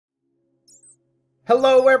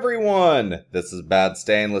Hello everyone! This is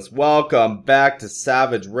Badstainless. Welcome back to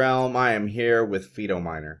Savage Realm. I am here with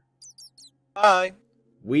FitoMiner. Hi.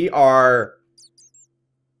 We are,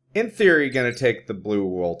 in theory, going to take the blue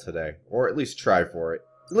wool today. Or at least try for it.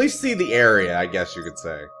 At least see the area, I guess you could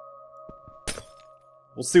say.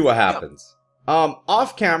 We'll see what happens.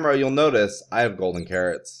 Off camera, you'll notice I have golden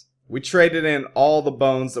carrots. We traded in all the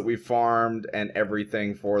bones that we farmed and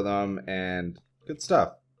everything for them, and good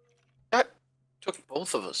stuff. That took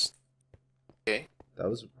both of us. Okay. That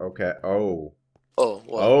was okay. Oh. Oh,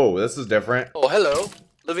 well. Oh, this is different. Oh, hello.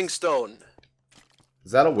 Living stone.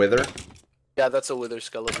 Is that a wither? Yeah, that's a wither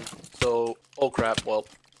skeleton. So, oh crap, well.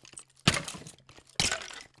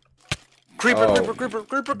 Creeper, Oh,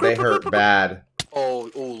 creeper. They hurt bad. Oh,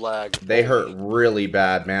 lag. They hurt really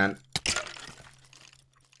bad, man.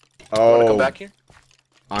 Wanna come Oh, back here?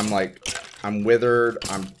 I'm withered.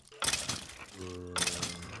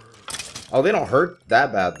 Oh, they don't hurt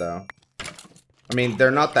that bad, though. I mean,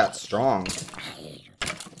 they're not that strong.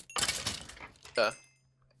 Yeah.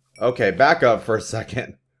 Okay, back up for a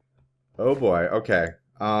second. Oh boy, okay.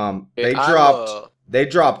 Okay, They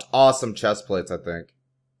dropped awesome chest plates, I think.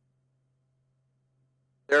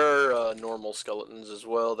 There are normal skeletons as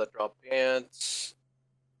well that drop pants.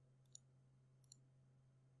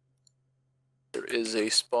 There is a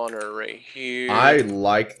spawner right here. I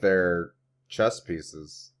like their chest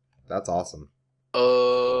pieces. That's awesome.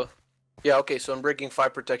 Yeah, okay, so Unbreaking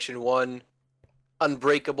 5 Protection 1.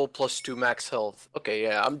 Unbreakable plus 2 max health. Okay,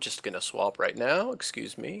 yeah, I'm just gonna swap right now.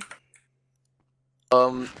 Excuse me.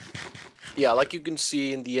 Yeah, like you can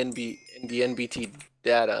see in the NBT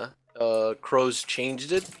data, Krose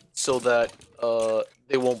changed it so that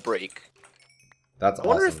they won't break. That's I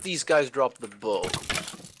wonder awesome. if these guys drop the bow.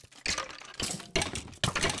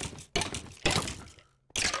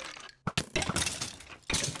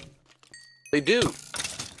 They do.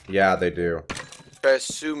 Yeah, they do. I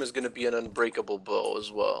assume is gonna be an unbreakable bow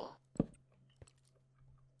as well.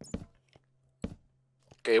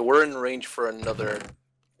 Okay, we're in range for another.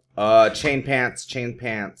 Chain pants.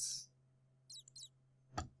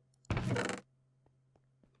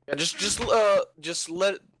 Yeah, just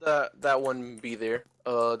let that one be there.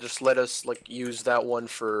 Just let us like use that one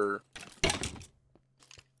for.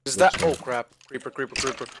 Is that? Oh crap! Creeper!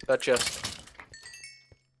 That chest.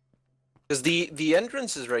 Because the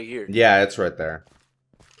entrance is right here. Yeah, it's right there.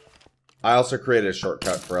 I also created a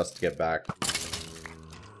shortcut for us to get back.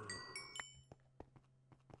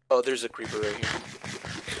 Oh, there's a creeper right here.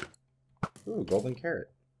 Ooh, golden carrot.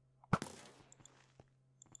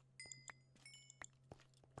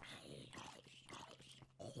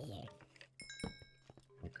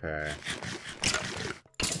 Okay.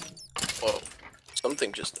 Whoa.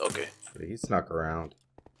 Something just... Okay. He snuck around.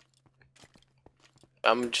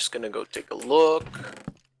 I'm just gonna go take a look.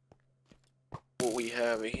 What we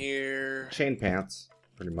have here. Chain pants,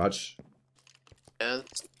 pretty much. Yeah,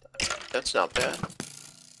 that's not bad.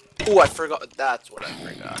 Oh, I forgot. That's what I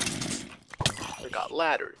forgot. I forgot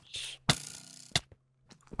ladders.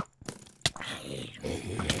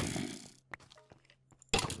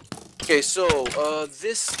 Okay, so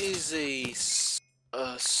this is a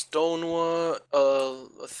stone one, a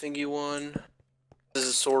thingy one. This is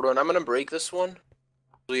a sword one. I'm gonna break this one.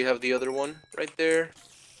 So you have the other one right there.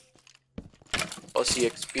 Plus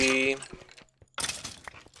EXP.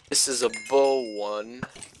 This is a bow one,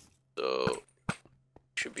 so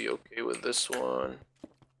should be okay with this one.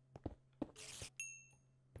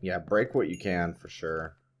 Yeah, break what you can for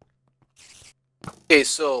sure. Okay,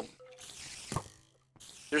 so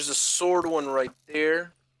there's a sword one right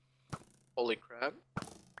there. Holy crap.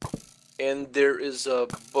 And there is a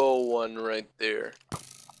bow one right there.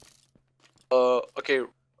 Okay,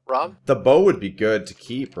 Rob? The bow would be good to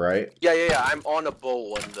keep, right? Yeah. I'm on a bow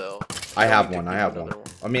one though. I have one.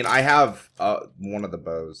 I mean, I have one of the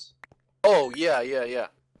bows. Oh yeah.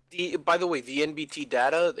 By the way, the NBT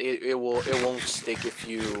data it won't stick if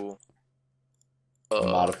you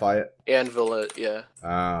Modify it. anvil it. Yeah.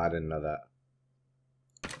 I didn't know that.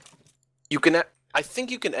 You can. I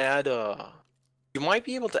think you can add. You might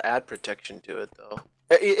be able to add protection to it though.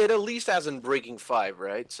 It at least has Unbreaking 5,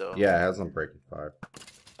 right? So. Yeah, it has Unbreaking 5.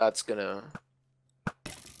 That's gonna.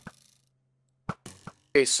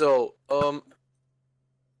 Okay, so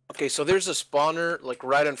okay, so there's a spawner like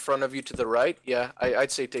right in front of you to the right. Yeah,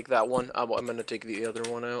 I'd say take that one. I'm gonna take the other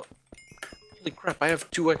one out. Holy crap! I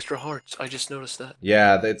have 2 extra hearts. I just noticed that.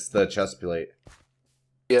 Yeah, it's the chest plate.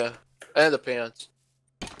 Yeah, and the pants.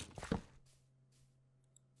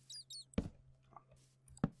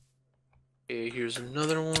 Okay, here's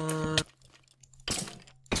another one.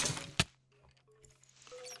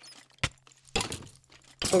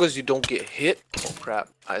 As long as you don't get hit. Oh crap!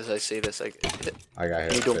 As I say this, I get hit. I got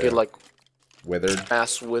hit. You don't too. get like withered.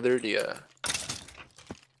 mass withered. Yeah.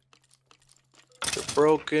 They're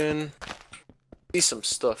broken. See some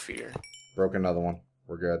stuff here. Broke another one.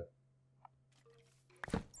 We're good.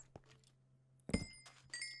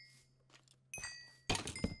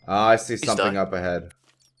 I see something up ahead.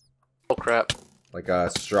 Oh crap. Like a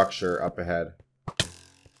structure up ahead.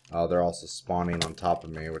 Oh, they're also spawning on top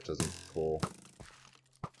of me, which isn't cool.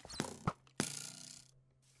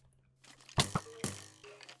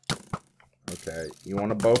 Okay, you want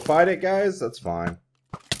to bow fight it, guys? That's fine.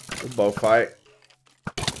 We'll bow fight.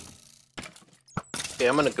 Okay,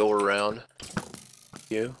 I'm gonna go around.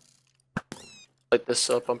 You. Light this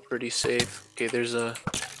up, I'm pretty safe. Okay, there's a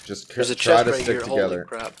Try chest to right stick here. together.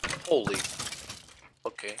 Holy crap. Holy.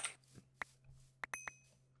 Okay.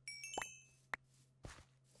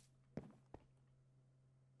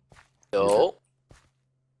 No.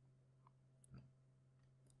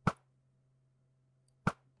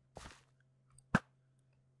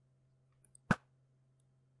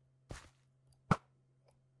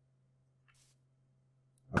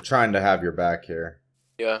 I'm trying to have your back here.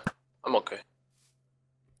 Yeah, I'm okay.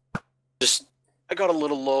 I got a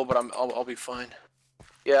little low, but I'll be fine.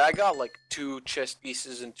 Yeah, I got like 2 chest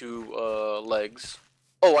pieces and 2 legs.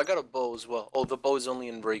 Oh, I got a bow as well. Oh, the bow is only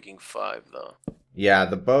in breaking 5 though. Yeah,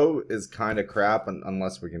 the bow is kind of crap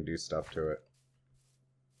unless we can do stuff to it.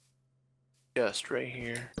 Chest right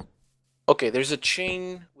here. Okay, there's a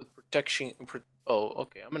chain with protection. Oh,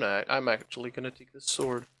 okay. I'm actually gonna take the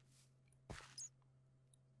sword.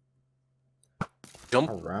 Jump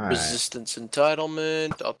resistance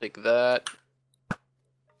entitlement. I'll take that.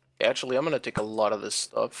 Actually, I'm gonna take a lot of this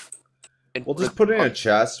stuff. We'll just put it in a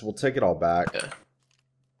chest. We'll take it all back. Yeah.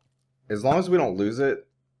 As long as we don't lose it.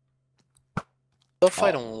 Stuff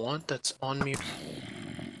I don't want that's on me.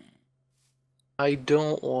 I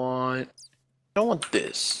don't want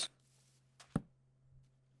this.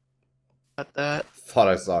 Got that. Thought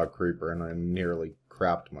I saw a creeper and I nearly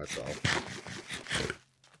crapped myself.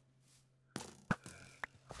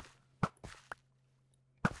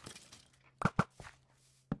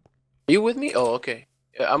 Are you with me? Oh, okay.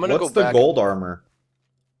 Yeah, I'm gonna go back. What's the gold armor?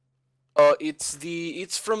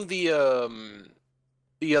 It's from the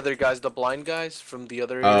other guys, the blind guys from the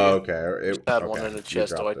other area. Oh, okay. I had one in the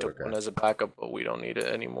chest, so I took one as a backup, but we don't need it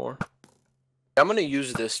anymore. I'm gonna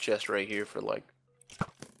use this chest right here for like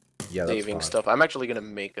saving stuff. I'm actually gonna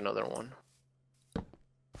make another one.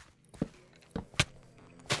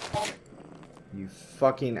 You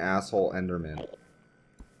fucking asshole Enderman.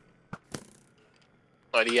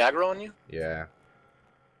 Did he aggro on you? Yeah.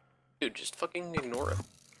 Dude, just fucking ignore it.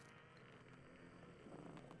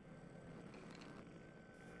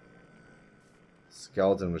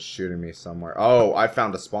 Skeleton was shooting me somewhere. Oh, I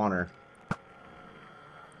found a spawner.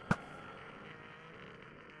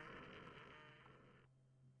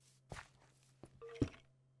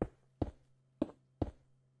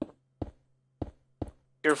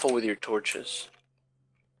 Careful with your torches.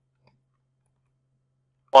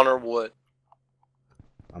 Spawner wood.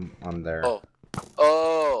 I'm there. Oh,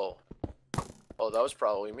 that was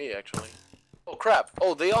probably me actually. Oh crap!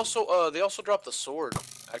 Oh, they also dropped the sword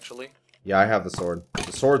actually. Yeah, I have the sword.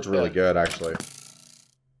 The sword's really good actually.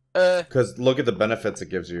 Because look at the benefits it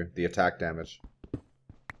gives you. The attack damage.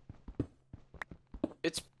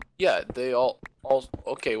 They all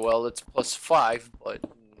okay. Well, it's +5, but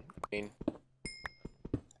I mean,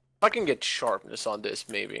 I can get sharpness on this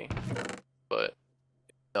maybe, but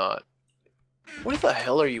not. Where the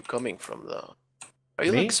hell are you coming from though? Are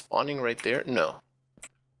you like spawning right there? No.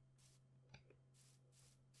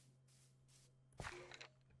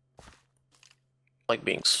 Like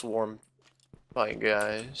being swarmed by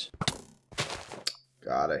guys.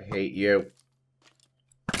 God, I hate you.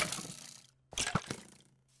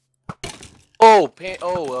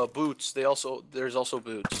 Boots. There's also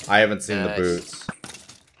boots. I haven't seen the boots.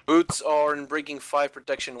 Boots are in breaking 5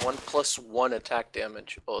 protection 1 +1 attack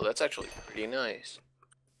damage. Oh, that's actually pretty nice.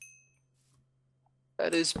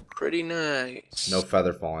 That is pretty nice. No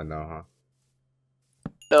feather falling though, huh?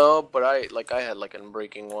 No, but I had like an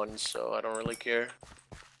breaking one, so I don't really care.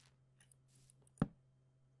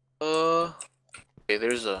 Okay,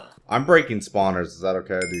 there's a. I'm breaking spawners. Is that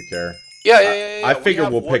okay? Do you care? Yeah. I figure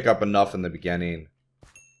we'll pick up enough in the beginning.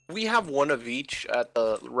 We have one of each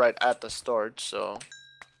right at the start, so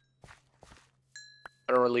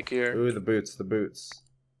I don't really care. Ooh, the boots.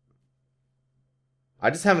 I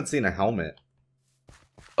just haven't seen a helmet.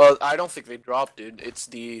 I don't think they dropped, dude. It's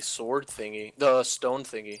the sword thingy, the stone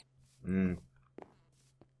thingy.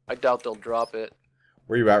 I doubt they'll drop it.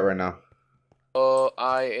 Where you at right now?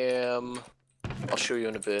 I am... I'll show you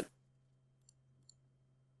in a bit.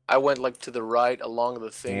 I went, like, to the right along the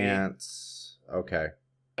thingy. Ants. Okay.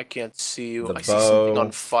 I can't see you. The I see something bow.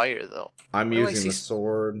 on fire, though. I'm using the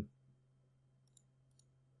sword.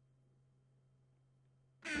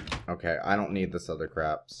 Okay, I don't need this other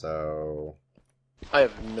crap, so... I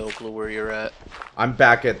have no clue where you're at. I'm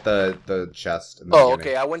back at the chest. In the Oh,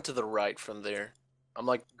 beginning. okay, I went to the right from there. I'm,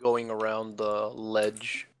 like, going around the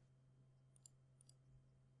ledge.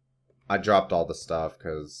 I dropped all the stuff,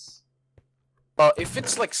 because... If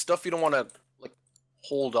it's, like, stuff you don't want to, like,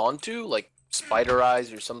 hold on to, like, spider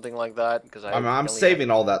eyes or something like that, because I'm saving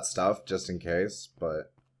all that stuff, just in case,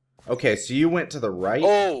 but... Okay, so you went to the right?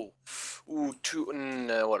 Oh! Ooh,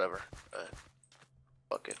 whatever.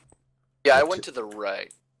 Fuck it. Yeah, I went to the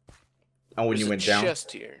right. Oh, when There's you went down?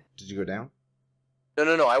 Chest here. Did you go down?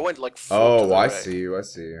 No, I went, like, full to Oh, the I right. see you, I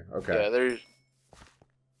see you. Okay. Yeah, there's...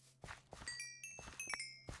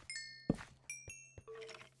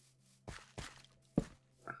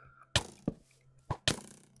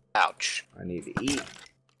 Ouch. I need to eat.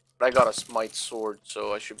 But I got a smite sword,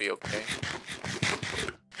 so I should be okay.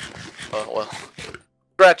 Oh, well.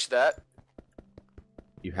 Scratch that.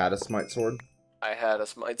 You had a smite sword? I had a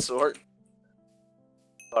smite sword.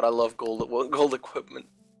 But I love gold equipment.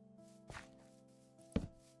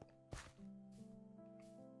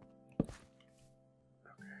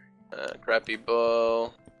 Crappy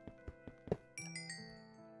bow.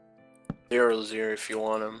 0 if you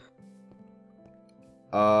want him.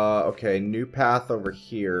 Okay, new path over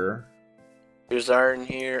here. There's iron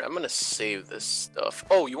here. I'm gonna save this stuff.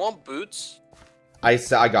 Oh, you want boots? I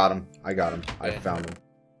got him. I got him. Okay. I found him.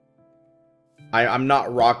 I'm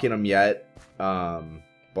not rocking them yet,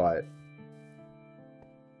 but...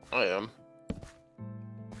 I am.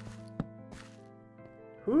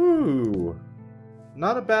 Whew.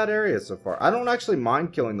 Not a bad area so far. I don't actually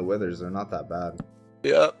mind killing the withers. They're not that bad.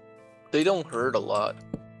 Yeah. They don't hurt a lot.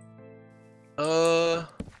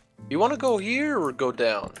 You want to go here or go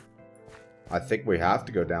down? I think we have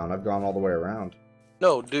to go down. I've gone all the way around.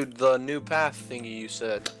 No, dude, the new path thingy you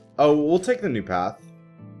said. Oh, we'll take the new path.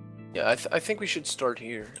 Yeah, I think we should start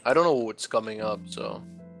here. I don't know what's coming up, so...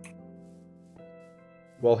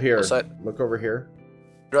 Well, here. Outside. Look over here.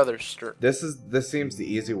 I'd rather start... This seems the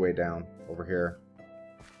easy way down. Over here.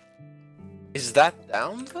 Is that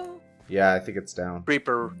down, though? Yeah, I think it's down.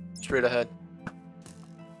 Creeper, straight ahead.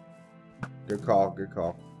 Good call, good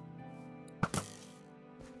call.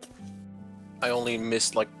 I only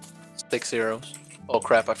missed, like, 6 arrows. Oh,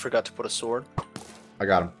 crap, I forgot to put a sword. I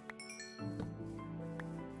got him.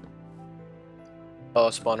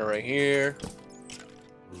 Spawner right here.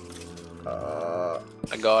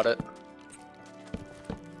 I got it.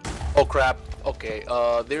 Oh, crap. Okay,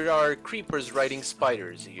 there are creepers riding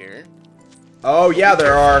spiders here. Oh, yeah,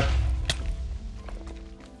 there are.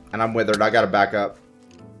 And I'm withered. I gotta back up.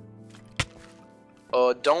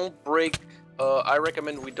 Don't break... I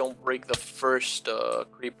recommend we don't break the first,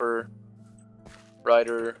 creeper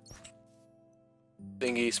rider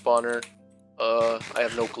thingy spawner. I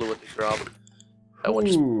have no clue what they drop. That one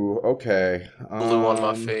just okay. blew on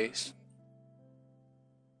my face.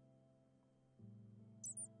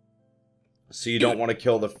 So you don't want to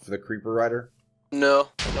kill the creeper rider? No,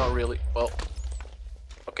 not really. Well,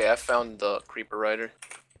 okay, I found the creeper rider.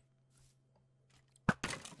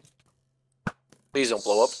 Please don't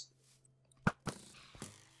blow up.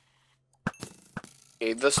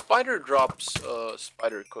 Okay, the spider drops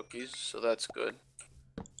spider cookies, so that's good.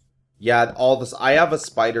 Yeah, all this. I have a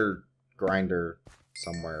spider grinder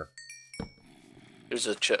somewhere. There's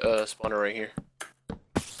a spawner right here.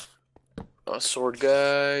 Sword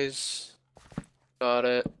guys. Got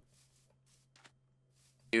it.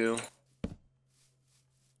 You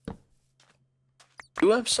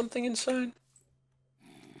have something inside?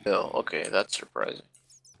 No, okay, that's surprising.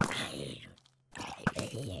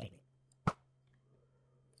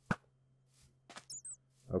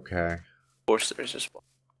 Okay. Of course there's a spawn.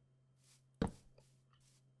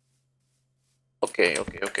 Okay.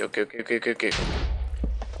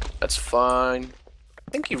 That's fine.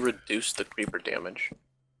 I think he reduced the creeper damage.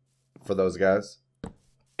 For those guys?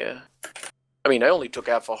 Yeah. I mean, I only took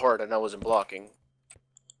half a heart and I wasn't blocking.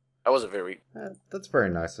 I wasn't very... That's very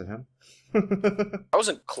nice of him. I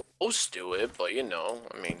wasn't close to it, but you know,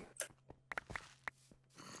 I mean...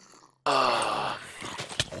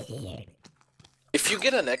 If you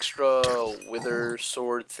get an extra wither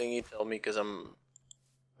sword thingy, tell me, because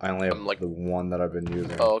I only have like, the one that I've been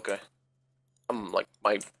using. Oh, okay. I'm like,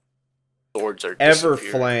 my swords are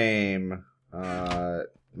disappearing. Everflame.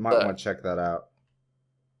 Might want to check that out.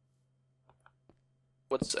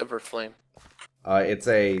 What's Everflame? It's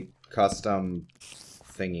a custom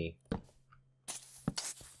thingy.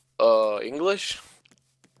 English?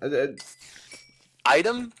 Uh,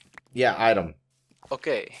 Item? yeah, item.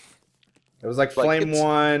 Okay. It was like Flame it's...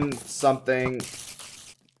 1 something.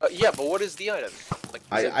 Yeah, but what is the item? Like,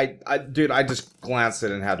 Dude, I just glanced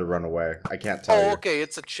at it and had to run away. I can't tell you. Oh, okay,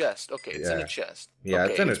 it's a chest. Okay, it's in a chest. Yeah,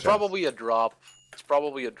 okay, it's in a chest. Probably a drop. It's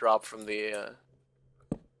probably a drop from the,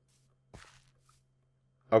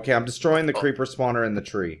 Okay, I'm destroying the creeper spawner in the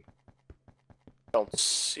tree. I don't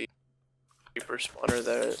see creeper spawner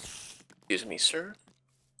there. Excuse me, sir.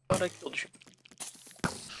 Thought I killed you.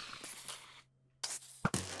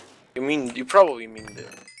 You probably mean the...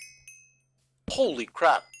 Holy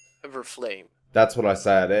crap, Everflame. That's what I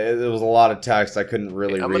said. It was a lot of text. I couldn't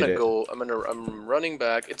really read it. I'm running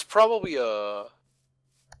back. It's probably a...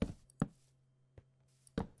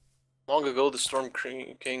 Long ago, the Storm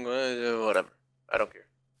King... whatever. I don't care.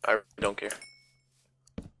 I really don't care.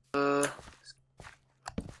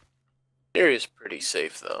 Area is pretty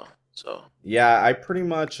safe, though, so... Yeah, I pretty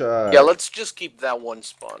much, Yeah, let's just keep that one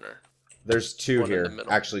spawner. There's two here.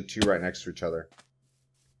 Actually, two right next to each other.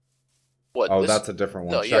 What? Oh, that's a different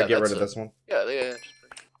one. No, Should I get rid of this one? Yeah, yeah.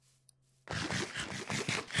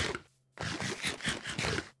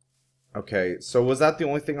 Okay, so was that the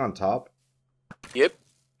only thing on top? Yep.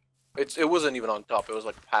 It wasn't even on top. It was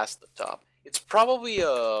like past the top. It's probably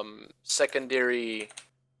secondary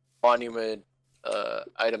monument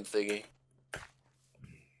item thingy,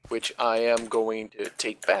 which I am going to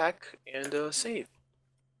take back and save.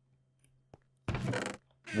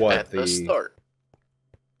 What, at the start?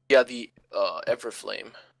 Yeah, the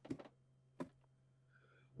Everflame.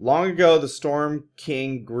 Long ago, the Storm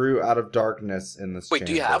King grew out of darkness in this chamber.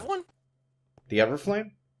 Do you have one? The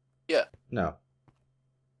Everflame? Yeah. No.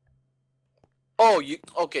 Oh,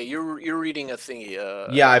 okay? You're reading a thingy.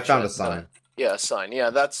 Yeah, I found a sign. Yeah, a sign. Yeah,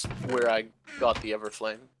 that's where I got the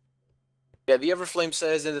Everflame. Yeah, the Everflame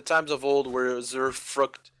says, in the times of old, where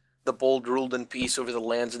Zerfrucht the bold ruled in peace over the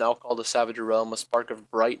lands now called the Savage Realm, a spark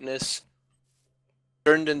of brightness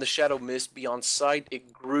turned in the shadow mist beyond sight.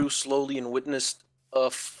 It grew slowly and witnessed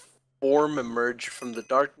a form emerge from the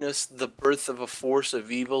darkness, the birth of a force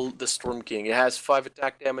of evil, the Storm King. It has 5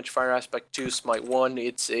 attack damage, fire aspect 2, smite 1.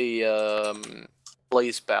 It's a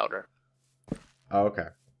blaze powder. Oh, okay.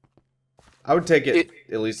 I would take it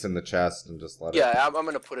at least in the chest and just let it. Yeah, I'm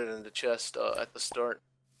going to put it in the chest at the start.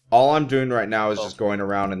 All I'm doing right now is just going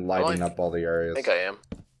around and lighting up all the areas. I think I am.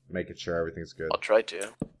 Making sure everything's good. I'll try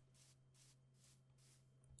to.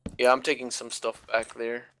 Yeah, I'm taking some stuff back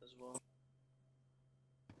there as well.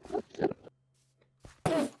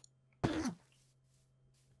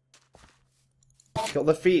 Kill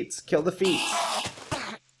the feats! Kill the feats!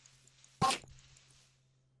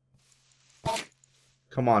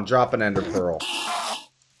 Come on, drop an ender pearl.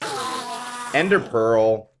 Ender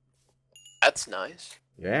pearl! That's nice.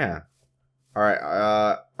 Yeah. Alright,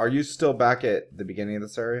 are you still back at the beginning of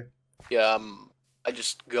this area? Yeah, I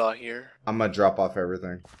just got here. I'm gonna drop off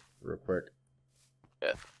everything real quick.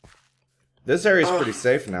 Yeah. This area's pretty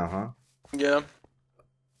safe now, huh? Yeah.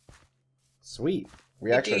 Sweet.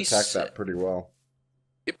 We actually attacked that pretty well.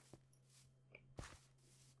 Yep.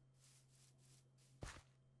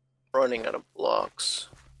 Running out of blocks.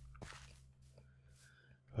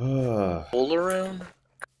 Coal around?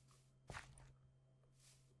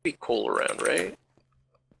 Be coal around, right?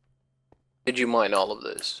 Did you mine all of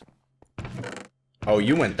this? Oh,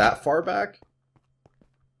 you went that far back?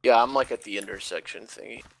 Yeah, I'm like at the intersection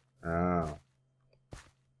thingy. Oh.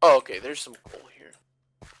 Oh, okay, there's some coal here.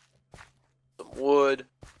 Some wood.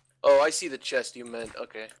 Oh, I see the chest you meant.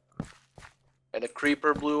 Okay. And a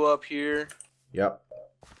creeper blew up here. Yep.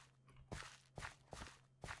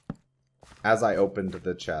 As I opened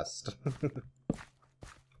the chest.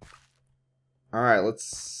 Alright,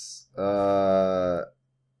 let's...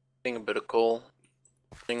 Getting a bit of coal.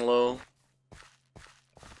 Getting low.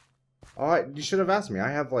 Oh, you should have asked me. I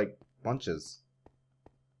have, like, bunches.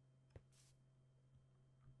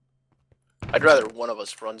 I'd rather one of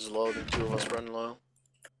us runs low than 2 of us run low.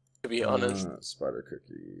 To be honest. Spider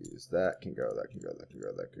cookies. That can go, that can go, that can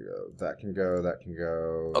go, that can go, that can go, that can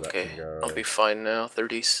go, okay, that can go. I'll be fine now.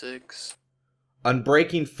 36.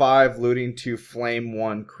 Unbreaking 5, looting 2, flame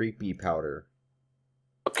 1, creepy powder.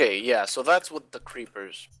 Okay, yeah, so that's what the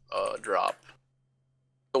creepers drop.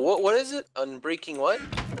 So what is it? Unbreaking what?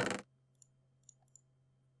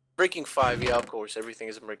 Breaking 5, yeah, of course. Everything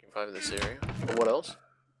is Unbreaking 5 in this area. But what else?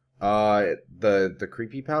 The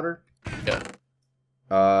creepy powder? Yeah.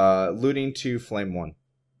 Looting 2, flame 1.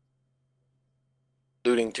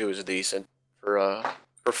 Looting 2 is decent for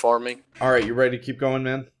for farming. Alright, you ready to keep going,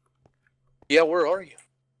 man? Yeah, where are you?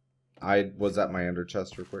 I was at my ender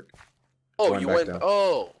chest real quick. Oh, Going you back went. down.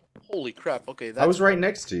 Oh, holy crap! Okay, that's. I was right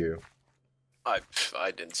next to you. I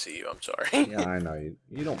didn't see you. I'm sorry. Yeah, I know.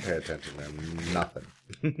 You don't pay attention to nothing.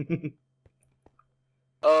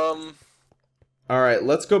 Alright,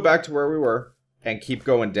 let's go back to where we were. And keep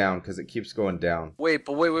going down, because it keeps going down. Wait.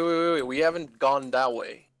 We haven't gone that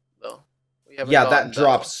way, though. We haven't Yeah, gone that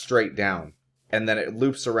drops straight down. And then it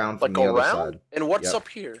loops around from the other side. And what's up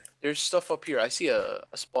here? There's stuff up here. I see a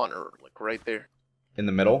spawner, like, right there. In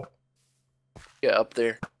the middle? Yeah, up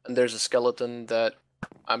there. And there's a skeleton that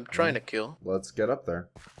I'm trying to kill. Let's get up there.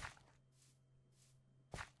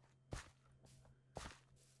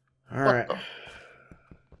 Alright.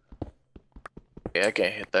 Yeah, I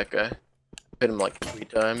can't hit that guy. Hit him like 3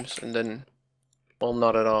 times, and then... Well,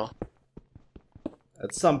 not at all.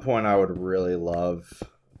 At some point, I would really love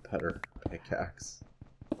a better pickaxe.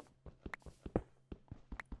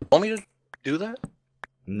 Want me to do that?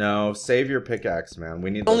 No, save your pickaxe, man.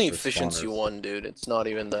 We need those Only for efficiency spawners. 1, dude. It's not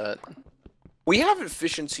even that. We have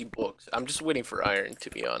efficiency books. I'm just waiting for iron, to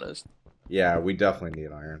be honest. Yeah, we definitely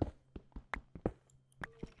need iron.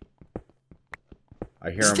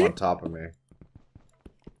 I hear him on top of me.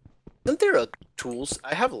 Isn't there a tools?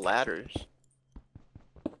 I have ladders.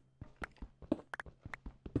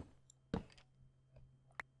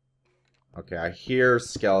 Okay, I hear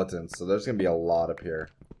skeletons, so there's gonna be a lot up here.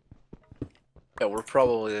 Yeah, we're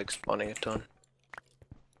probably like spawning a ton.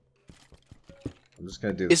 I'm just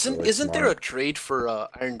gonna do this. Isn't there a trade for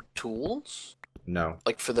iron tools? No.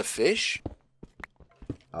 Like for the fish?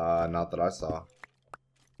 Not that I saw.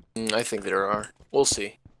 I think there are. We'll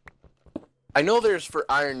see. I know there's for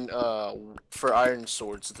iron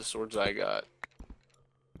swords, the swords I got.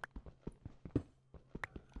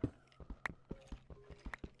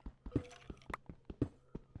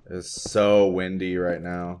 It's so windy right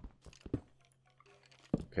now.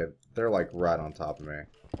 Okay, they're like right on top of me.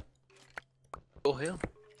 Oh hell.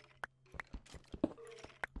 I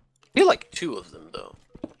feel like 2 of them though.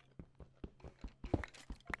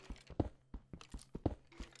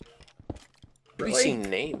 Have you seen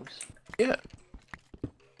names? Yeah.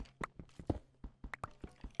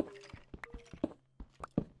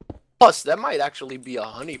 Plus, that might actually be a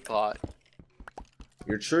honey pot.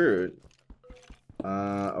 You're true.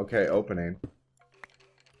 Okay, opening.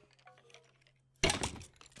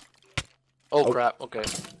 Oh crap, okay.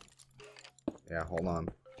 Yeah, hold on.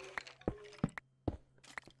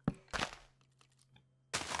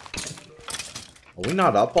 Are we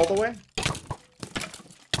not up all the way?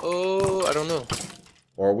 Oh, I don't know.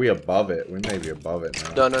 Or are we above it? We may be above it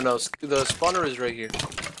now. No. The spawner is right here.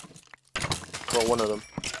 Well, one of them.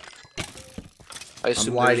 I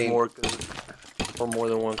assume there's more, or more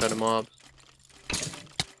than one kind of mob.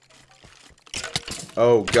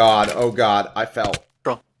 Oh god, I fell.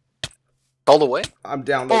 Bro. All the way? I'm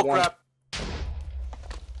down to 1. Oh crap.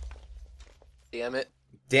 Damn it.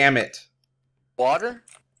 Damn it. Water?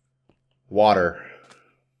 Water.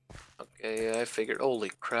 Okay, I figured. Holy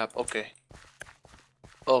crap, okay.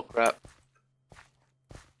 Oh crap.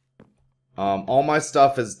 All my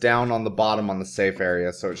stuff is down on the bottom on the safe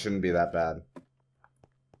area, so it shouldn't be that bad.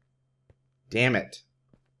 Damn it.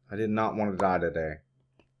 I did not want to die today.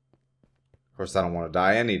 Of course, I don't want to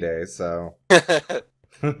die any day, so...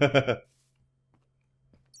 Can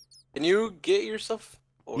you get yourself?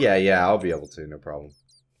 Or... Yeah, I'll be able to, no problem.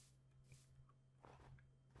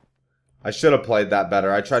 I should have played that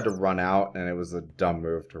better. I tried to run out, and it was a dumb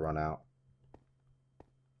move to run out.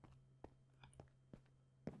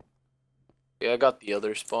 Yeah, I got the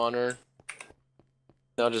other spawner.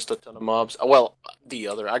 Now just a ton of mobs. Well,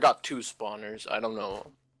 I got 2 spawners. I don't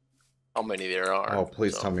know how many there are. Oh,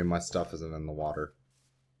 please tell me my stuff isn't in the water.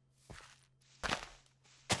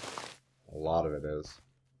 A lot of it is.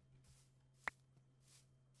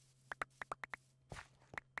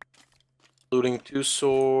 Looting 2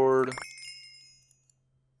 sword.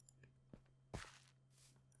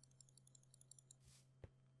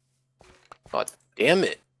 God damn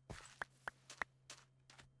it.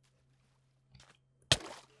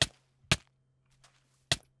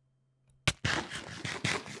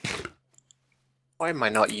 Why am I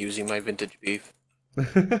not using my vintage beef?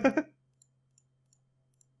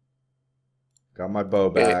 Got my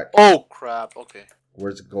bow back. Oh crap, okay.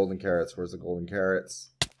 Where's the golden carrots? Where's the golden carrots?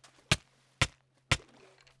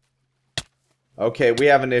 Okay, we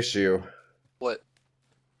have an issue. What?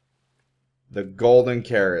 The golden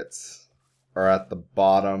carrots are at the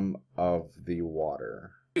bottom of the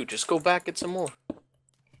water. Dude, just go back, get some more.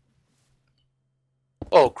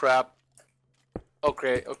 Oh crap.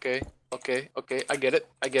 Okay. Okay, okay, I get it.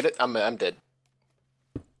 I get it. I'm dead.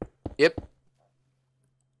 Yep.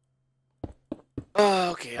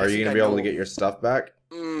 Okay. Are you gonna be able to get your stuff back?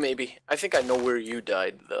 Maybe. I think I know where you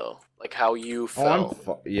died though. Like how you Oh, I'm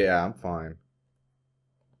fell. yeah, I'm fine.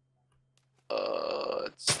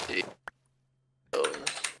 Let's see.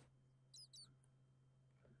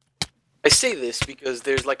 I say this because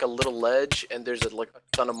there's like a little ledge and there's like a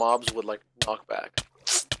ton of mobs with like knockback.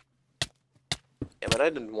 Damn it, I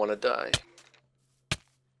didn't want to die.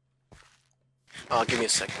 Oh, give me a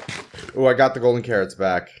second. Oh, I got the golden carrots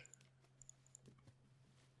back.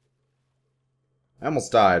 I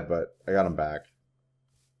almost died, but I got them back.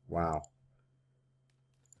 Wow.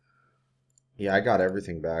 Yeah, I got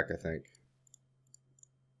everything back, I think.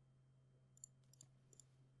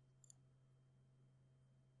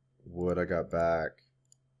 Wood I got back.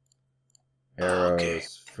 Arrows, Okay.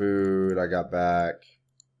 food I got back.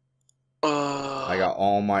 I got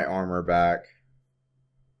all my armor back.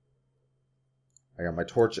 I got my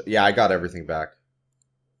torch. Yeah, I got everything back.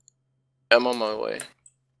 I'm on my way.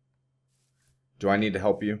 Do I need to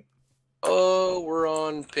help you? Oh, we're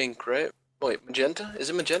on pink, right? Wait, magenta? Is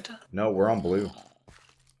it magenta? No, we're on blue.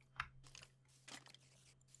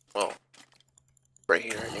 Oh. Right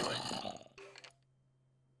here, anyway.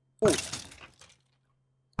 Ooh.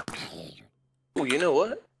 Ooh, you know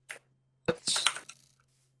what? That's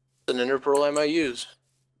an inner pearl I might use.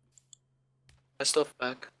 My stuff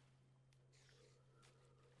back.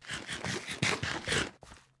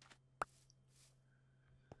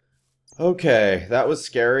 Okay, that was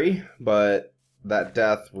scary, but that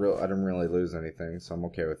death, I didn't really lose anything, so I'm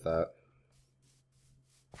okay with that.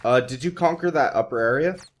 Did you conquer that upper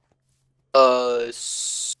area?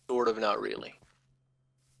 Sort of, not really.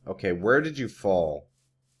 Okay, where did you fall?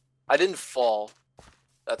 I didn't fall.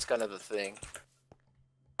 That's kind of the thing.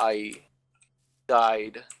 I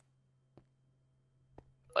died.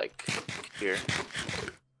 Like, here.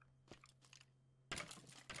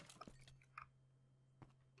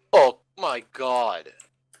 Oh my god.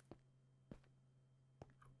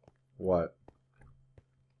 What?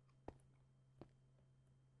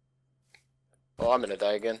 Oh, I'm gonna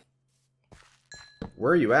die again.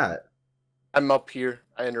 Where are you at? I'm up here.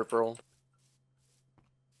 I ender pearled.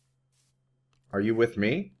 Are you with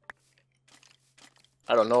me?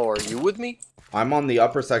 I don't know. Are you with me? I'm on the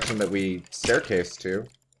upper section that we staircased to.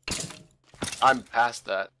 I'm past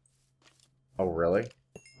that. Oh, really?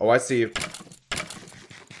 Oh, I see you.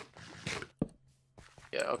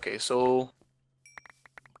 Yeah, okay, so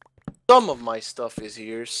some of my stuff is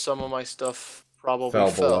here. Some of my stuff probably Fell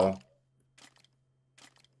fell. below.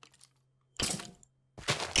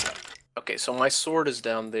 Okay, so my sword is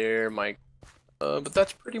down there. But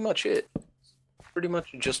that's pretty much it. Pretty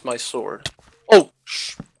much just my sword. Oh,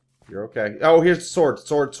 shh. You're okay. Oh, here's the sword.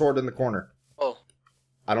 Sword in the corner. Oh.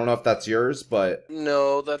 I don't know if that's yours, but...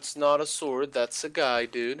 No, that's not a sword. That's a guy,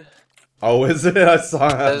 dude. Oh, is it? I saw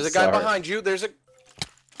it. There's a guy behind you. There's a...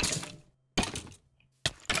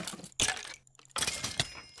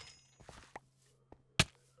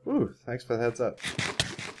 Ooh, thanks for the heads up.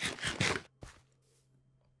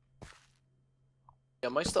 Yeah,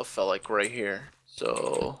 my stuff fell like right here.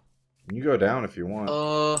 So... You go down if you want.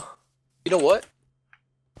 You know what?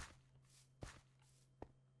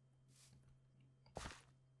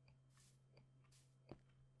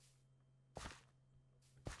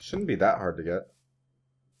 Shouldn't be that hard to get.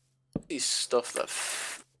 These stuff that...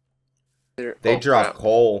 They drop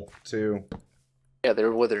coal, too. Yeah,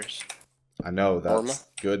 they're withers. I know, that's Normal.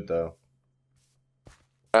 good, though.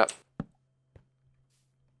 Crap.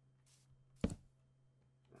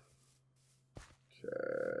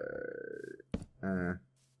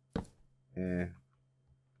 Okay.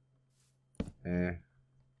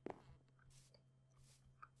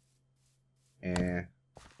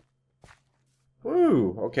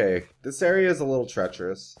 Woo! Okay, this area is a little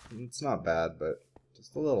treacherous. It's not bad, but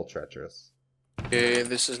just a little treacherous. Okay,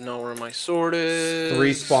 this is not where my sword is.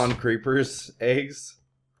 3 spawn creepers, eggs.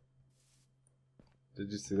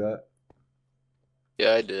 Did you see that?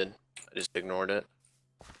 Yeah, I did. I just ignored it.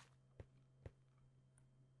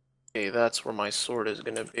 Okay, that's where my sword is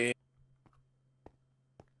gonna be.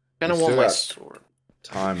 Kinda want my sword.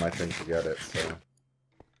 Time, I think, to get it, so...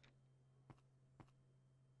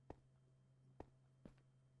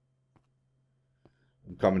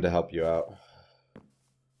 I'm coming to help you out.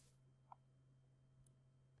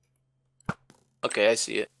 Okay, I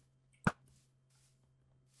see it.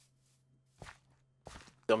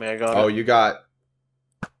 Tell me I got it. Oh, you got...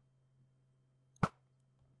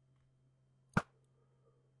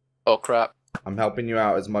 Oh, crap. I'm helping you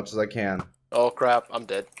out as much as I can. Oh, crap. I'm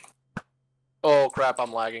dead. Oh crap!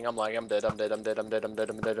 I'm lagging. I'm lagging. I'm dead. I'm dead. I'm dead. I'm dead. I'm dead.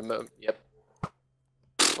 I'm dead. Yep.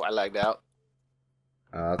 I lagged out.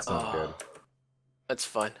 That's not good. That's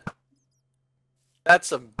fine.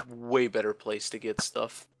 That's a way better place to get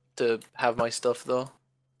stuff. To have my stuff though.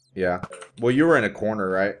 Yeah. Well, you were in a corner,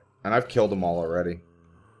 right? And I've killed them all already.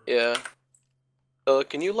 Yeah.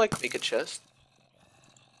 Can you like make a chest?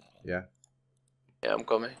 Yeah. Yeah, I'm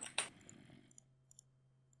coming.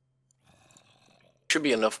 Should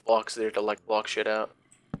be enough blocks there to like block shit out.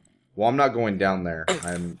 Well, I'm not going down there.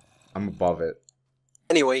 I'm above it.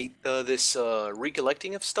 Anyway, this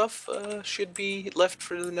recollecting of stuff should be left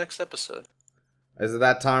for the next episode. Is it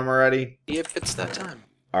that time already? Yep, it's that time.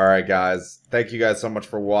 Alright, guys. Thank you guys so much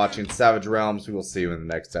for watching Savage Realms. We will see you in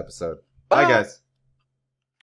the next episode. Bye guys.